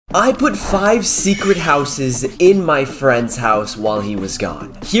I put 5 secret houses in my friend's house while he was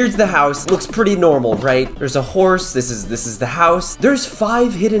gone. Here's the house. Looks pretty normal, right? There's a horse. This is the house. There's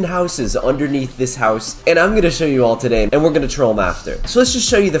 5 hidden houses underneath this house, and I'm gonna show you all today, and we're gonna troll them after. So let's just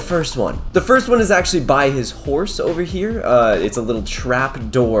show you the first one. The first one is actually by his horse over here. It's a little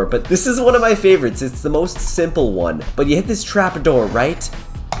trap door, but this is one of my favorites. It's the most simple one. But you hit this trap door, right?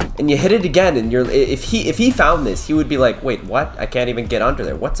 And you hit it again, and if he found this, he would be like, wait, what? I can't even get under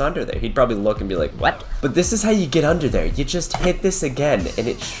there. What's under there? He'd probably look and be like, what? But this is how you get under there. You just hit this again, and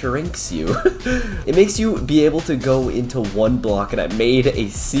it shrinks you. It makes you be able to go into 1 block, and I made a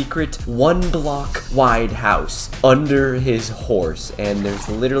secret 1 block wide house under his horse. And there's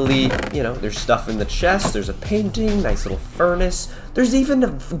literally, you know, there's stuff in the chest. There's a painting, nice little furnace. There's even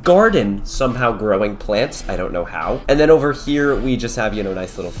a garden somehow growing plants. I don't know how. And then over here, we just have, you know,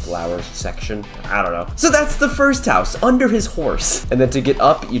 nice little flower section. I don't know. So that's the first house, under his horse. And then to get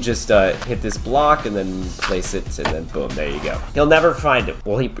up, you just hit this block and then place it, and then boom, there you go. He'll never find it.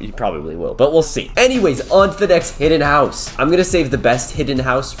 Well, he probably will, but we'll see. Anyways, on to the next hidden house. I'm gonna save the best hidden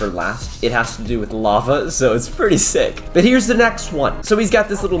house for last. It has to do with lava, so it's pretty sick. But here's the next one. So he's got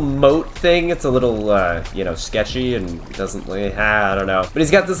this little moat thing. It's a little, you know, sketchy and doesn't really have, I don't know. But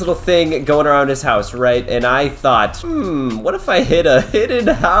he's got this little thing going around his house, right? And I thought, what if I hit a hidden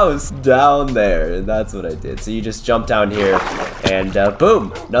house down there? And that's what I did. So you just jump down here and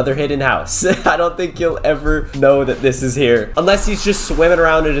boom, another hidden house. I don't think you'll ever know that this is here unless he's just swimming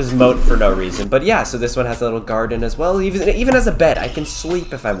around in his moat for no reason. But yeah, so this one has a little garden as well. Even has a bed. I can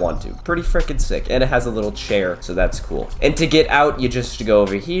sleep if I want to. Pretty freaking sick. And it has a little chair, so that's cool. And to get out, you just go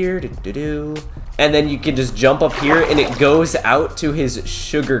over here, and then you can just jump up here, and it goes out to his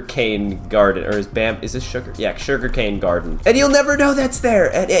sugarcane garden, or his is this sugar? Yeah, sugarcane garden. And you'll never know that's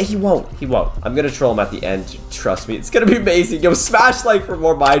there, and he won't. I'm gonna troll him at the end, trust me. It's gonna be amazing. Yo, smash like for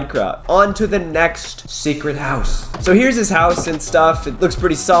more Minecraft. On to the next secret house. So here's his house and stuff. It looks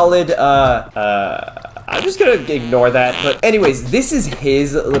pretty solid. I'm just gonna ignore that. But anyways, this is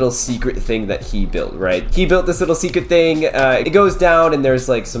his little secret thing that he built, right? He built this little secret thing. It goes down and there's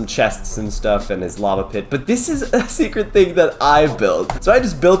like some chests and stuff and his lava pit. But this is a secret thing that I built. So I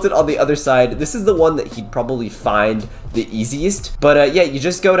just built it on the other side. This is the one that he'd probably find the easiest. But yeah, you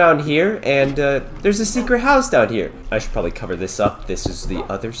just go down here and there's a secret house down here. I should probably cover this up. This is the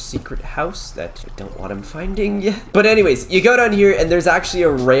other secret house that I don't want him finding yet. But anyways, you go down here and there's actually a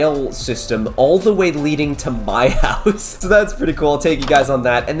rail system all the way leading to my house. So that's pretty cool. I'll take you guys on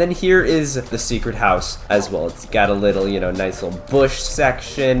that. And then here is the secret house as well. It's got a little, you know, nice little bush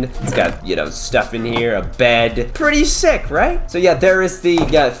section. It's got, you know, stuff in here, a bed. Pretty sick, right? So yeah, there is the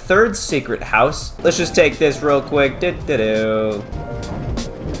third secret house. Let's just take this real quick. So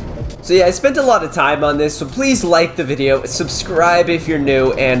yeah, I spent a lot of time on this, so please like the video, subscribe if you're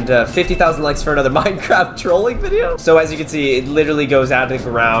new, and 50,000 likes for another Minecraft trolling video. So as you can see, it literally goes out of the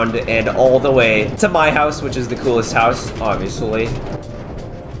ground and all the way to my house, which is the coolest house, obviously.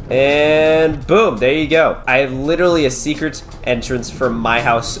 And boom, there you go. I have literally a secret entrance from my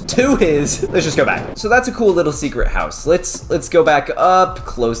house to his. Let's just go back. So that's a cool little secret house. Let's go back up,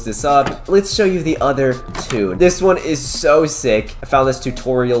 close this up. Let's show you the other two. This one is so sick. I found this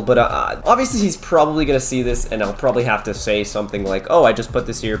tutorial, but obviously he's probably gonna see this and I'll probably have to say something like, oh, I just put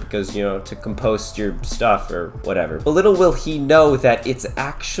this here because, you know, to compost your stuff or whatever. But little will he know that it's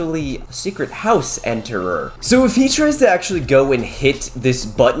actually a secret house enterer. So if he tries to actually go and hit this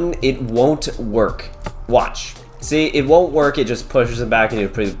button, it won't work. Watch. See, it won't work. It just pushes him back, and you'll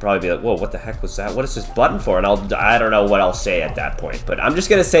probably be like, whoa, what the heck was that? What is this button for? And I don't know what I'll say at that point, but I'm just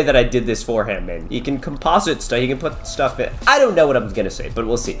gonna say that I did this for him, and he can composite stuff. He can put stuff in. I don't know what I'm gonna say, but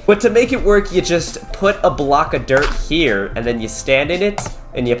we'll see. But to make it work, you just put a block of dirt here, and then you stand in it,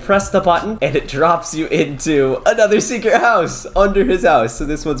 and you press the button, and it drops you into another secret house under his house. So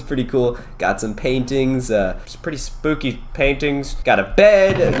this one's pretty cool. Got some paintings, pretty spooky paintings. Got a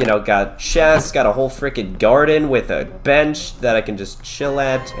bed, you know, got chests, got a whole freaking garden with a bench that I can just chill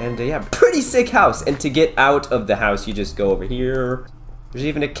at. And yeah, pretty sick house. And to get out of the house, you just go over here. There's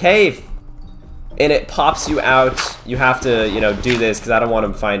even a cave. And it pops you out. You have to, you know, do this because I don't want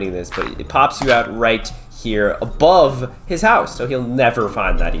him finding this, but it pops you out right here above his house, so he'll never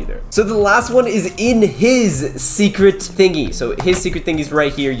find that either. So the last one is in his secret thingy. So his secret thingy's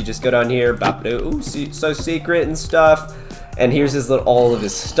right here. You just go down here, ooh, so secret and stuff. And here's his all of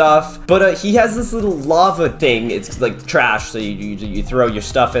his stuff. But he has this little lava thing. It's like trash, so you throw your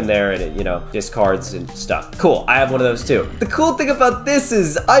stuff in there and it, you know, discards and stuff. Cool, I have one of those too. The cool thing about this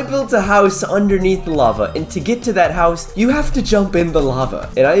is I built a house underneath the lava, and to get to that house, you have to jump in the lava.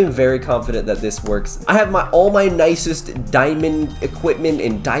 And I am very confident that this works. I have all my nicest diamond equipment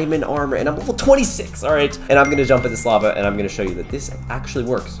and diamond armor, and I'm level 26, all right? And I'm gonna jump in this lava, and I'm gonna show you that this actually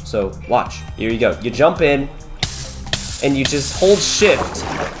works. So watch, here you go. You jump in, and you just hold shift,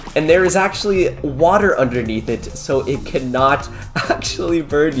 and there is actually water underneath it, so it cannot actually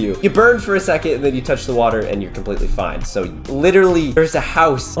burn you. You burn for a second, and then you touch the water, and you're completely fine. So literally, there's a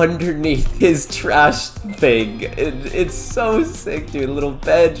house underneath his trash thing. It's so sick, dude. A little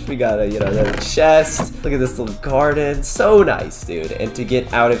bench. We got a, you know, a chest. Look at this little garden. So nice, dude. And to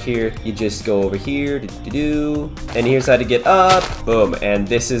get out of here, you just go over here. And here's how to get up. Boom. And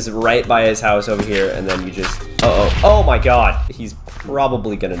this is right by his house over here. And then you just... Oh my god. He's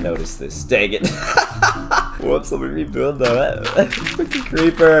probably gonna notice this. Dang it. Whoops, let me rebuild that. Freaking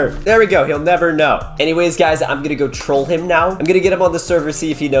creeper. There we go. He'll never know. Anyways, guys, I'm gonna go troll him now. I'm gonna get him on the server,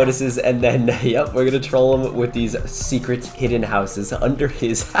 see if he notices, and then, yep, we're gonna troll him with these secret hidden houses under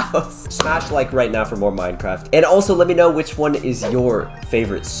his house. Smash like right now for more Minecraft. And also, let me know which one is your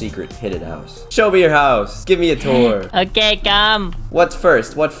favorite secret hidden house. Show me your house. Give me a tour. Okay, come. What's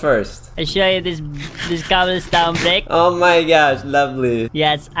first? What first? I'll show you this cobblestone brick. Oh my gosh, lovely.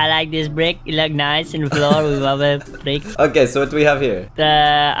 Yes, I like this brick. It look nice in the floor with other bricks. Okay, so what do we have here?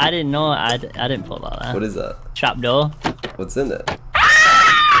 I didn't know. I didn't pull that. What is that? Trapdoor. What's in it?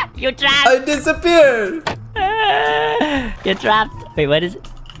 Ah! You're trapped. I disappeared. You're trapped. Wait, what is it?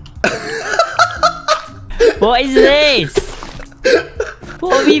 What is this?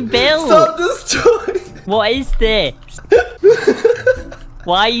 What have you built? Stop destroying. What is this?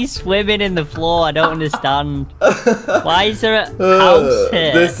 Why are you swimming in the floor? I don't understand. Why is there a house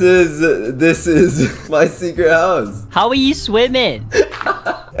here? This is my secret house. How are you swimming?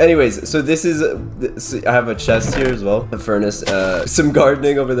 Anyways, so this is I have a chest here as well, a furnace, some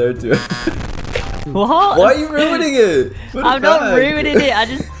gardening over there too. What? Why are you ruining it? I'm not ruining it.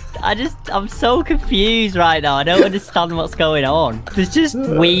 I'm so confused right now. I don't understand what's going on. There's just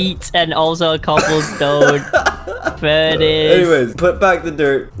wheat and also a cobblestone furnace. Anyways, put back the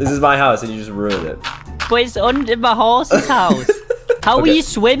dirt. This is my house and you just ruined it. But it's under my horse's house. How are you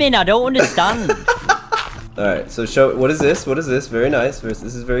swimming? I don't understand. Alright, so show, what is this? What is this? Very nice. This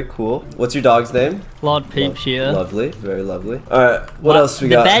is very cool. What's your dog's name? Lord Poops here. Lovely, very lovely. Alright, what else we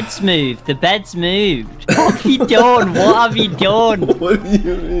got? The bed's moved. The bed's moved. What have you done? What have you done? What do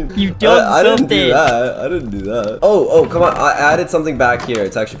you mean? You've done something. I didn't do that. I didn't do that. Oh, come on. I added something back here.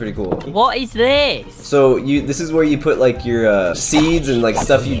 It's actually pretty cool. What is this? So this is where you put like your seeds and like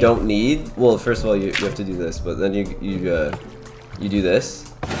stuff you don't need. Well, first of all, you have to do this, but then you do this.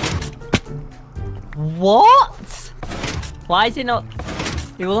 What? Why is it not?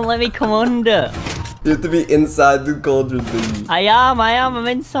 It won't let me come under. You have to be inside the cauldron thing. I am, I'm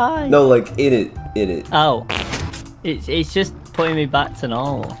inside. No, like in it. Oh. It's just putting me back to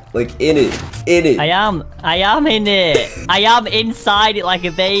normal. Like in it. I am in it. I am inside it like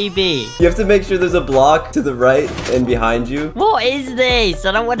a baby. You have to make sure there's a block to the right and behind you. What is this?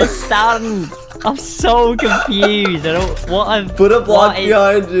 I don't understand. I'm so confused. Put a block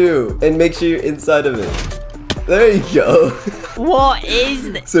behind you and make sure you're inside of it. There you go. What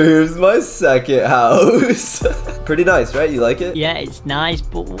is this? So here's my second house. Pretty nice, right? You like it? Yeah, it's nice,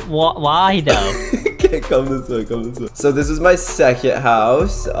 but why though? Okay, come this way. So this is my second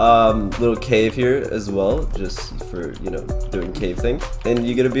house. Little cave here as well, just for, you know, doing cave thing. And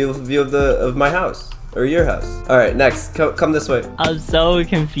you get a beautiful view of my house. Or your house. Alright, next. Come this way. I'm so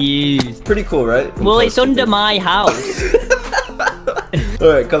confused. Pretty cool, right? Well, it's under my house.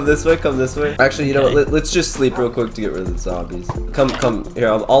 Alright, come this way. Actually, you know what? Let's just sleep real quick to get rid of the zombies. Come. Here,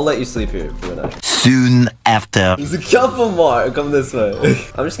 I'll let you sleep here for the night. Soon after. There's a couple more. Come this way.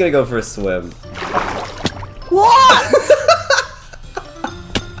 I'm just gonna go for a swim. What?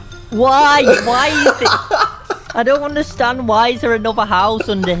 Why is it? I don't understand. Why is there another house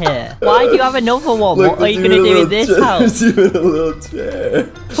under here? Why do you have another one? Look, what are you going to do in this house? There's even a little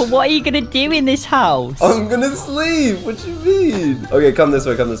chair. But what are you going to do in this house? I'm going to sleep. What you mean? Okay, come this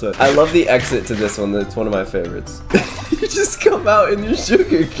way. I love the exit to this one. It's one of my favorites. You just come out in your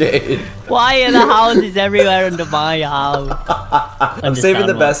sugar cane. Why are the houses everywhere under my house? I'm saving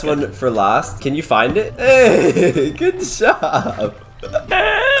the best one for last. Can you find it? Hey, good job.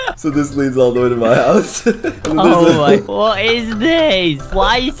 So this leads all the way to my house. Oh my, what is this?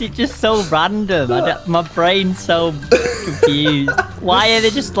 Why is it just so random? My brain's so confused. Why are they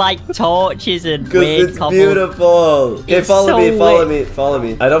just like torches and Because weird it's cobble? beautiful. Okay, It's follow so me, follow weird. me, follow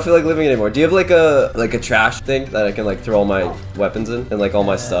me. I don't feel like living anymore. Do you have like a trash thing that I can like throw all my weapons in and like all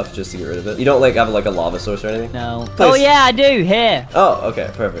my stuff just to get rid of it? You don't like have like a lava source or anything? No. Please. Oh yeah, I do. Here. Oh, okay,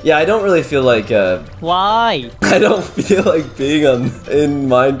 perfect. Yeah, I don't really feel like Why? I don't feel like being in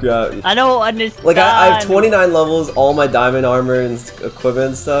Minecraft. I don't understand. Like I have 29 levels, all my diamond armor and equipment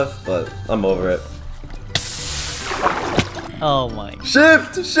and stuff, but I'm over it. Oh my.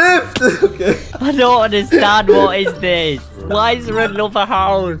 Shift! Okay. I don't understand. What is this? Why is there another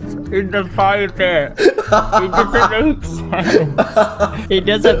house in the fire pit? It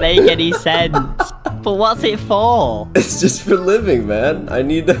doesn't make any sense. But what's it for? It's just for living, man. I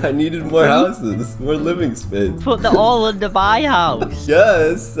needed more houses, more living space. But they're all under my house.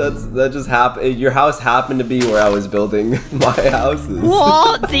 Yes, that just happened. Your house happened to be where I was building my houses.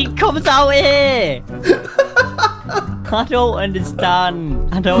 What? It comes out here. I don't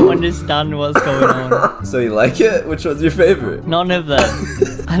understand. I don't understand what's going on. So you like it? Which one's your favorite? None of them.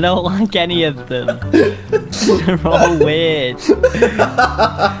 I don't like any of them. They're all weird.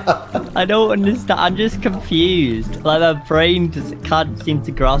 I don't understand. I'm just confused. Like my brain just can't seem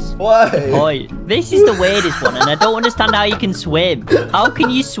to grasp Why? the point. This is the weirdest one, and I don't understand how you can swim. How can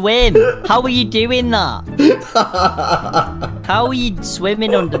you swim? How are you doing that? How are you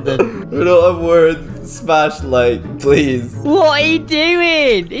swimming under the... We don't have words. Smash like, please. What are you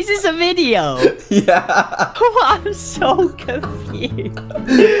doing? Is this a video? Yeah. I'm so confused.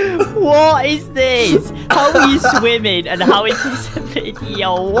 What is this? How are you swimming and how is this a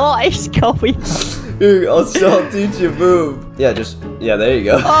video? What is going on? Here, I'll teach you a move. Yeah, there you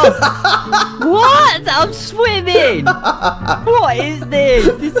go. Oh, what? I'm swimming. What is this?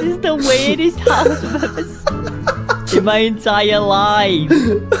 This is the weirdest house I've ever seen in my entire life.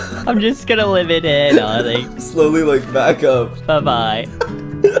 I'm just gonna live in here now, I think. Slowly, like, back up. Bye-bye.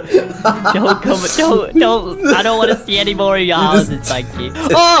 Don't come, don't, I don't want to see any more of your houses, thank you.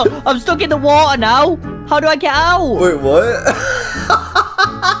 Oh, I'm stuck in the water now. How do I get out? Wait, what?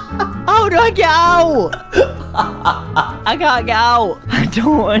 How do I get out? I can't get out. I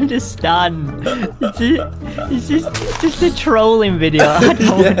don't understand. It's just a trolling video. I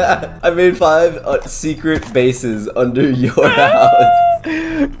don't Yeah, I made 5 secret bases under your house.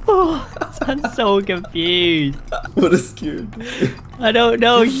 Oh, I'm so confused. What a scared. I don't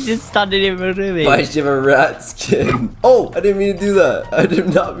know. She's just standing in front of me. Why does she have a rat skin? Oh, I didn't mean to do that. I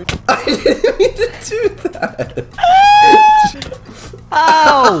didn't mean to do that.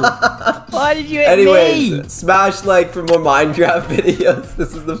 Ow! Why did you hit Anyways, me? smash like for more Minecraft videos.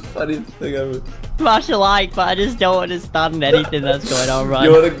 This is the funniest thing ever. Smash a like, but I just don't understand anything that's going on right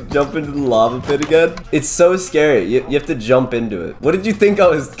You now. want to jump into the lava pit again? It's so scary. You have to jump into it. What did you think I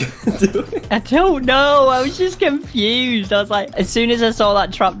was doing? I don't know. I was just confused. I was like, as soon as I saw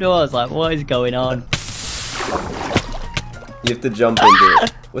that trapdoor, I was like, what is going on? You have to jump into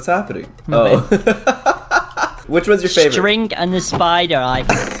it. What's happening? Oh. Which one's your favorite? String and the spider eye.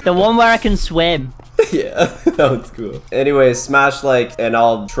 The one where I can swim. Yeah, that one's cool. Anyway, smash like and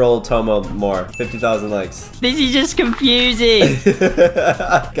I'll troll Tomo more. 50,000 likes. This is just confusing.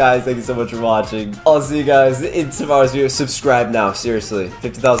 Guys, thank you so much for watching. I'll see you guys in tomorrow's video. Subscribe now, seriously.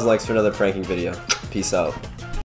 50,000 likes for another pranking video. Peace out.